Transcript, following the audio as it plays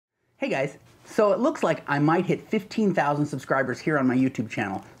Hey guys, so it looks like I might hit 15,000 subscribers here on my YouTube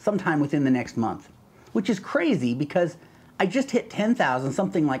channel sometime within the next month, which is crazy because I just hit 10,000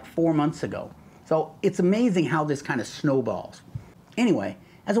 something like 4 months ago. So it's amazing how this kind of snowballs. Anyway,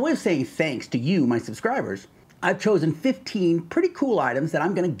 as a way of saying thanks to you, my subscribers, I've chosen 15 pretty cool items that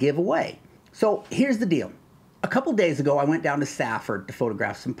I'm going to give away. So here's the deal. A couple days ago, I went down to Safford to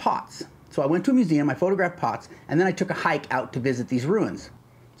photograph some pots. So I went to a museum, I photographed pots, and then I took a hike out to visit these ruins.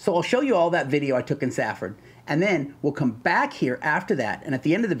 So I'll show you all that video I took in Safford, and then we'll come back here after that, and at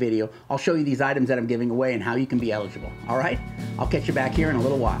the end of the video, I'll show you these items that I'm giving away and how you can be eligible. All right? I'll catch you back here in a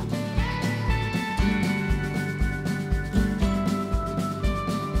little while.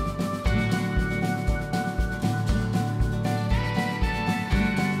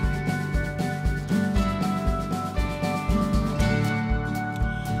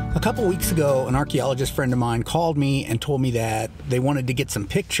 A couple weeks ago, an archaeologist friend of mine called me and told me that they wanted to get some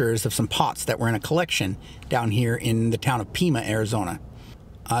pictures of some pots that were in a collection down here in the town of Pima, Arizona.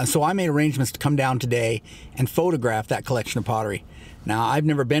 So I made arrangements to come down today and photograph that collection of pottery. Now, I've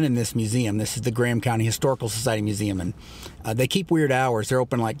never been in this museum. This is the Graham County Historical Society Museum, and they keep weird hours. They're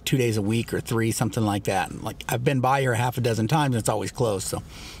open like 2 days a week or 3, something like that. And like I've been by here half a dozen times and it's always closed. So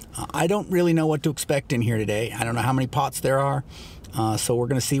I don't really know what to expect in here today. I don't know how many pots there are. So we're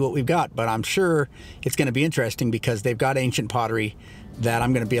going to see what we've got, but I'm sure it's going to be interesting because they've got ancient pottery that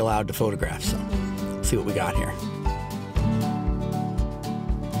I'm going to be allowed to photograph. So let's see what we got here.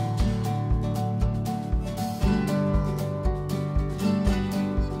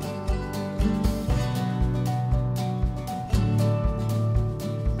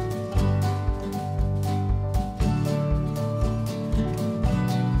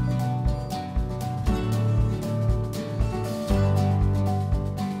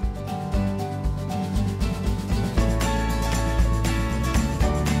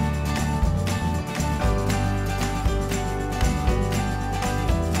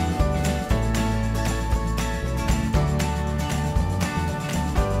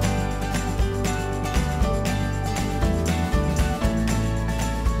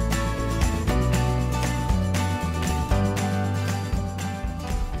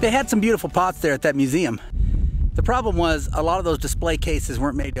 They had some beautiful pots there at that museum. The problem was a lot of those display cases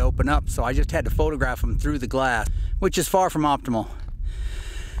weren't made to open up, so I just had to photograph them through the glass, which is far from optimal.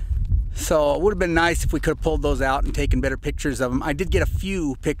 So it would have been nice if we could have pulled those out and taken better pictures of them. I did get a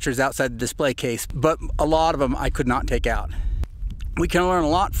few pictures outside the display case, but a lot of them I could not take out. We can learn a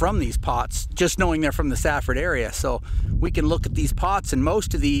lot from these pots just knowing they're from the Safford area. So we can look at these pots, and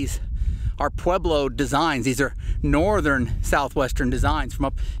most of these are Pueblo designs. These are northern southwestern designs from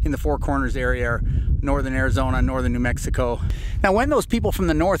up in the Four Corners area, or northern Arizona, northern New Mexico. Now, when those people from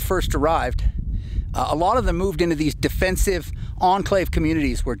the north first arrived, a lot of them moved into these defensive enclave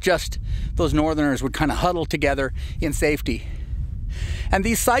communities where just those northerners would kind of huddle together in safety. And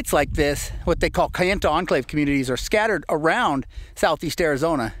these sites like this, what they call Cayenta enclave communities, are scattered around southeast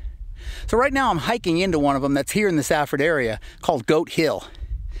Arizona. So right now I'm hiking into one of them that's here in the Safford area called Goat Hill.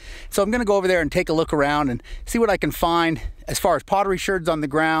 So I'm going to go over there and take a look around and see what I can find as far as pottery sherds on the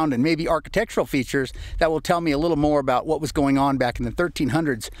ground and maybe architectural features that will tell me a little more about what was going on back in the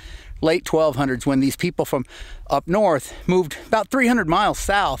 1300s, late 1200s, when these people from up north moved about 300 miles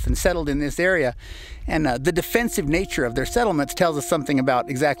south and settled in this area. And the defensive nature of their settlements tells us something about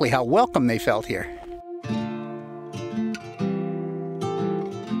exactly how welcome they felt here.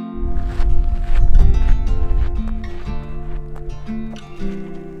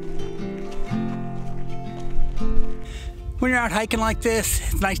 When you're out hiking like this,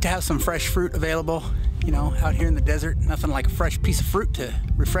 it's nice to have some fresh fruit available. You know, out here in the desert, nothing like a fresh piece of fruit to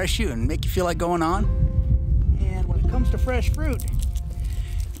refresh you and make you feel like going on. And when it comes to fresh fruit,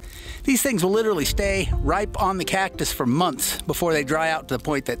 these things will literally stay ripe on the cactus for months before they dry out to the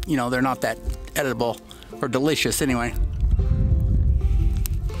point that, you know, they're not that edible or delicious anyway.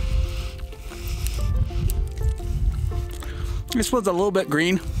 This one's a little bit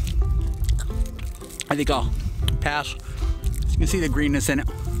green. I think I'll pass. You can see the greenness in it,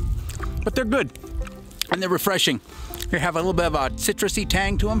 but they're good and they're refreshing. They have a little bit of a citrusy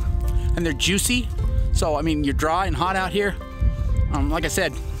tang to them, and they're juicy. So I mean, you're dry and hot out here. Like I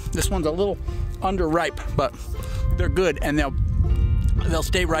said, this one's a little underripe, but they're good, and they'll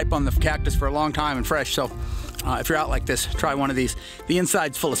stay ripe on the cactus for a long time and fresh. So if you're out like this, try one of these. The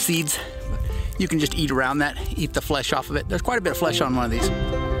inside's full of seeds, but you can just eat around that, eat the flesh off of it. There's quite a bit of flesh on one of these.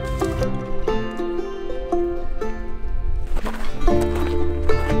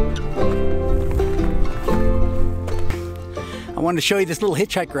 I wanted to show you this little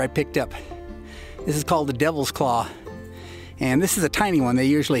hitchhiker I picked up. This is called the Devil's Claw. And this is a tiny one. They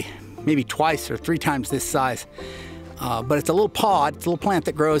usually maybe twice or 3 times this size. But it's a little pod, it's a little plant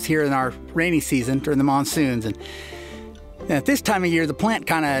that grows here in our rainy season during the monsoons. And at this time of year, the plant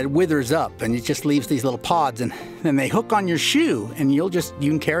kind of withers up and it just leaves these little pods, and then they hook on your shoe and you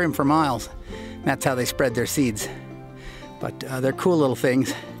can carry them for miles. And that's how they spread their seeds. But they're cool little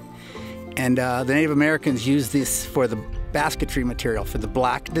things. And the Native Americans use this for the basketry material, for the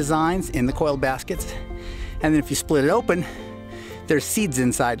black designs in the coiled baskets. And then if you split it open, there's seeds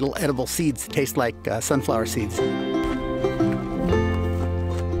inside, little edible seeds that taste like sunflower seeds.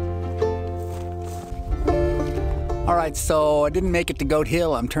 All right, so I didn't make it to Goat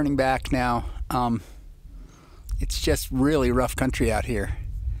Hill. I'm turning back now. It's just really rough country out here.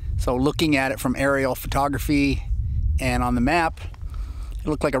 So looking at it from aerial photography and on the map, it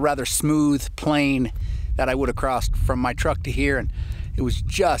looked like a rather smooth plain that I would have crossed from my truck to here. And it was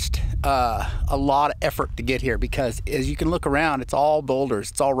just a lot of effort to get here, because as you can look around, it's all boulders,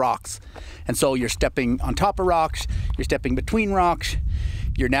 it's all rocks. And so you're stepping on top of rocks, you're stepping between rocks,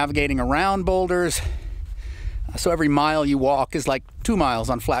 you're navigating around boulders. So every mile you walk is like 2 miles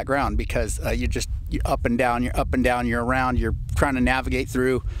on flat ground, because you're up and down, you're around, you're trying to navigate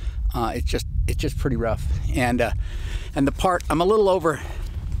through. It's just pretty rough. And the part, I'm a little over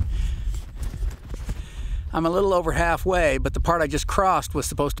halfway, but the part I just crossed was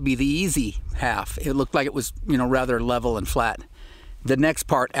supposed to be the easy half. It looked like it was, rather level and flat. The next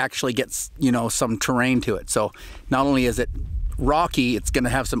part actually gets, some terrain to it. So not only is it rocky, it's going to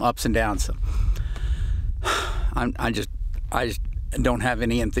have some ups and downs. So I just don't have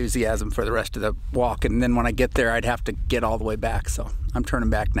any enthusiasm for the rest of the walk, and then when I get there, I'd have to get all the way back. So I'm turning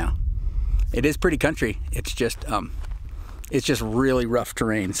back now. It is pretty country. It's just really rough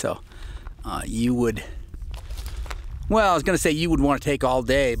terrain. So you would, well, I was going to say you would want to take all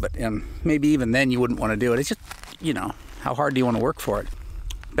day, but maybe even then you wouldn't want to do it. It's just, how hard do you want to work for it?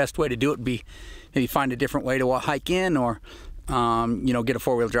 Best way to do it would be maybe find a different way to hike in, or get a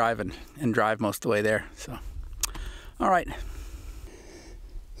 4-wheel drive and drive most of the way there. So, all right.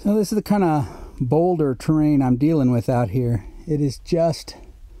 So this is the kind of boulder terrain I'm dealing with out here. It is just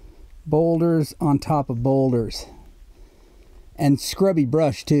boulders on top of boulders, and scrubby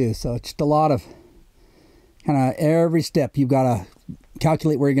brush too. So it's just a lot of kind of every step you've got to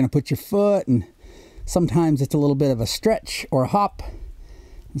calculate where you're going to put your foot, and sometimes it's a little bit of a stretch or a hop,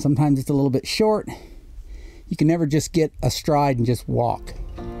 and sometimes it's a little bit short. You can never just get a stride and just walk.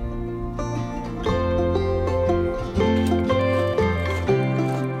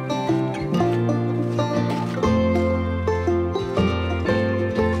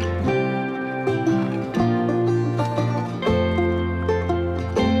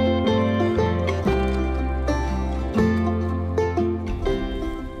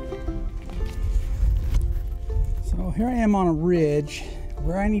 So here I am on a ridge.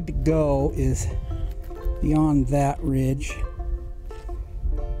 Where I need to go is beyond that ridge,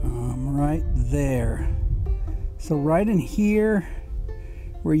 right there. So right in here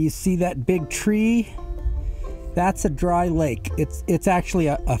where you see that big tree, that's a dry lake. It's actually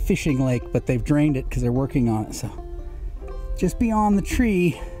a fishing lake, but they've drained it because they're working on it. So just beyond the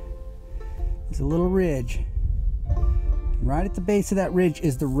tree is a little ridge. Right at the base of that ridge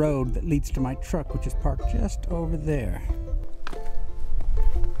is the road that leads to my truck, which is parked just over there.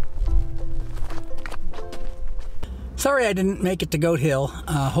 Sorry I didn't make it to Goat Hill.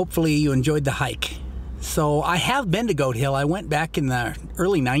 Hopefully you enjoyed the hike. So I have been to Goat Hill. I went back in the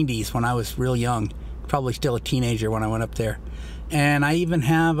early 90s when I was real young, probably still a teenager when I went up there. And I even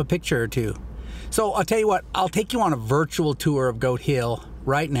have a picture or two. So I'll tell you what, I'll take you on a virtual tour of Goat Hill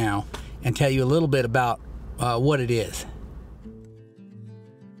right now and tell you a little bit about what it is.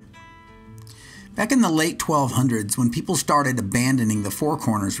 Back in the late 1200s, when people started abandoning the Four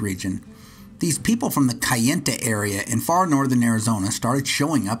Corners region, these people from the Cayenta area in far northern Arizona started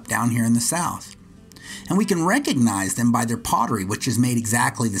showing up down here in the south. And we can recognize them by their pottery, which is made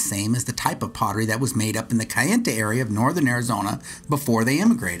exactly the same as the type of pottery that was made up in the Cayenta area of northern Arizona before they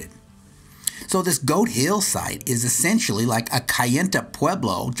immigrated. So this Goat Hill site is essentially like a Cayenta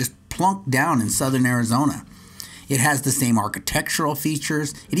pueblo just plunked down in southern Arizona. It has the same architectural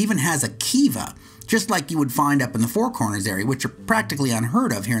features. It even has a kiva, just like you would find up in the Four Corners area, which are practically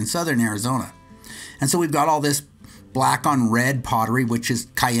unheard of here in southern Arizona. And so we've got all this black on red pottery, which is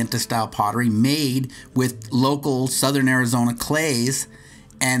Cayenta style pottery made with local southern Arizona clays.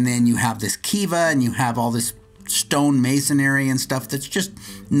 And then you have this kiva, and you have all this stone masonry and stuff that's just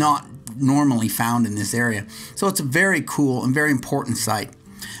not normally found in this area. So it's a very cool and very important site.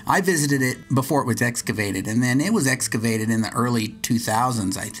 I visited it before it was excavated, and then it was excavated in the early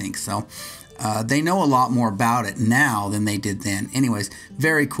 2000s, I think. So They know a lot more about it now than they did then. Anyways,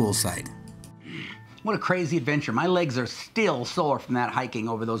 very cool site. What a crazy adventure. My legs are still sore from that hiking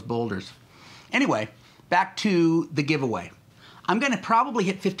over those boulders. Anyway, back to the giveaway. I'm going to probably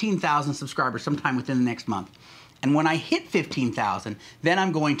hit 15,000 subscribers sometime within the next month. And when I hit 15,000, then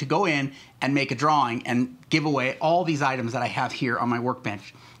I'm going to go in and make a drawing and give away all these items that I have here on my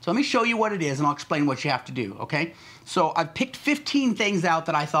workbench. So let me show you what it is and I'll explain what you have to do, okay? So I've picked 15 things out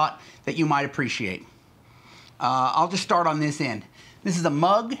that I thought that you might appreciate. I'll just start on this end. This is a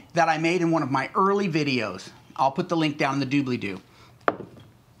mug that I made in one of my early videos. I'll put the link down in the doobly-doo.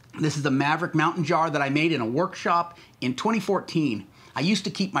 This is a Maverick mountain jar that I made in a workshop in 2014. I used to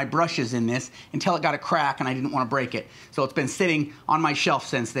keep my brushes in this until it got a crack and I didn't want to break it. So it's been sitting on my shelf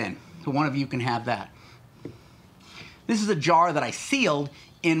since then. So one of you can have that. This is a jar that I sealed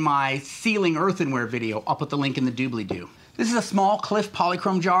in my sealing earthenware video. I'll put the link in the doobly-doo. This is a small Cliff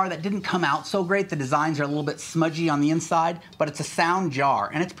polychrome jar that didn't come out so great. The designs are a little bit smudgy on the inside, but it's a sound jar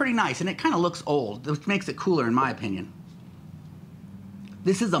and it's pretty nice and it kind of looks old, which makes it cooler in my opinion.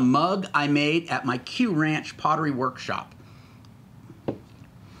 This is a mug I made at my Q Ranch pottery workshop.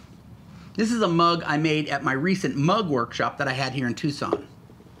 This is a mug I made at my recent mug workshop that I had here in Tucson.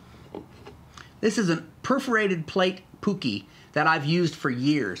 This is a perforated plate pookie that I've used for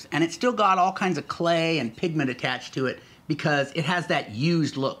years, and it's still got all kinds of clay and pigment attached to it because it has that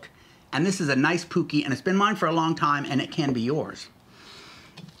used look. And this is a nice pookie, and it's been mine for a long time, and it can be yours.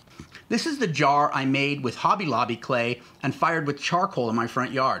 This is the jar I made with Hobby Lobby clay and fired with charcoal in my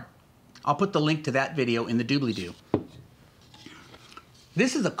front yard. I'll put the link to that video in the doobly-doo.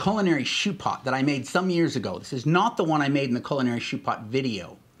 This is a culinary shoe pot that I made some years ago. This is not the one I made in the culinary shoe pot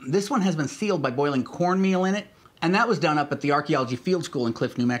video. This one has been sealed by boiling cornmeal in it, and that was done up at the Archaeology Field School in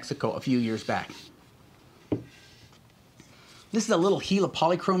Cliff, New Mexico a few years back. This is a little Gila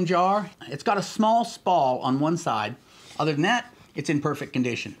polychrome jar. It's got a small spall on one side. Other than that, it's in perfect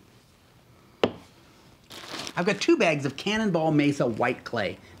condition. I've got 2 bags of Cannonball Mesa white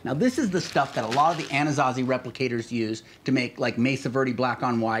clay. Now this is the stuff that a lot of the Anasazi replicators use to make like Mesa Verde black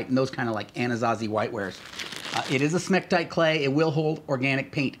on white and those kind of like Anasazi whitewares. It is a smectite clay. It will hold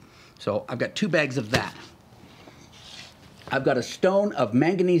organic paint. So I've got 2 bags of that. I've got a stone of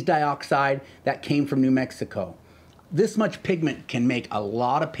manganese dioxide that came from New Mexico. This much pigment can make a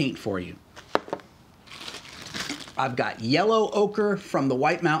lot of paint for you. I've got yellow ochre from the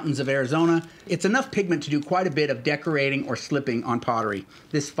White Mountains of Arizona. It's enough pigment to do quite a bit of decorating or slipping on pottery.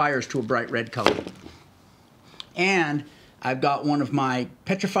 This fires to a bright red color. And I've got one of my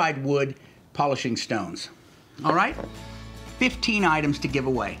petrified wood polishing stones. All right, 15 items to give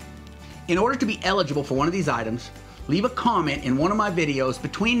away. In order to be eligible for one of these items, leave a comment in one of my videos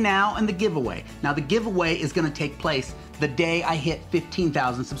between now and the giveaway. Now the giveaway is going to take place the day I hit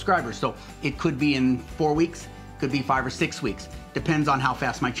 15,000 subscribers. So it could be in 4 weeks, could be 5 or 6 weeks. Depends on how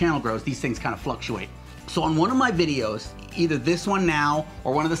fast my channel grows. These things kind of fluctuate. So on one of my videos, either this one now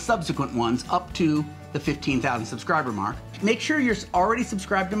or one of the subsequent ones up to the 15,000 subscriber mark, make sure you're already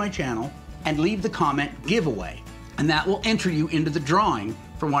subscribed to my channel and leave the comment giveaway. And that will enter you into the drawing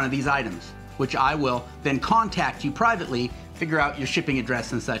for one of these items, which I will then contact you privately, figure out your shipping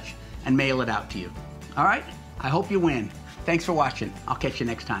address and such, and mail it out to you. All right? I hope you win. Thanks for watching. I'll catch you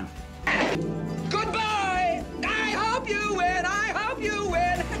next time.